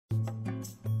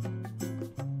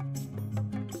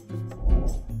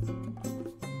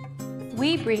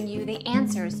we bring you the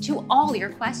answers to all your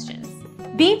questions.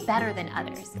 Be better than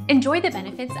others. Enjoy the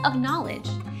benefits of knowledge.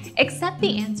 Accept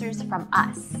the answers from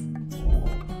us.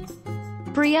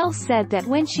 Brielle said that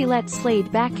when she let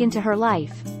Slade back into her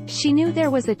life, she knew there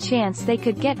was a chance they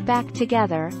could get back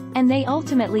together, and they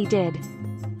ultimately did.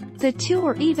 The two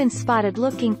were even spotted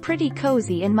looking pretty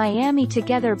cozy in Miami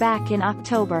together back in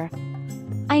October.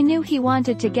 "I knew he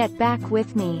wanted to get back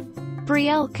with me."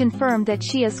 Brielle confirmed that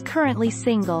she is currently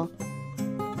single.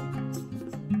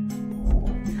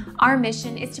 Our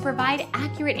mission is to provide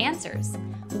accurate answers.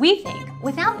 We think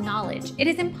without knowledge, it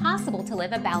is impossible to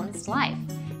live a balanced life.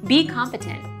 Be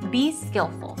competent, be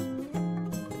skillful.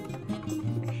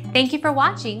 Thank you for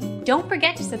watching. Don't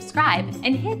forget to subscribe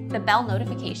and hit the bell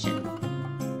notification.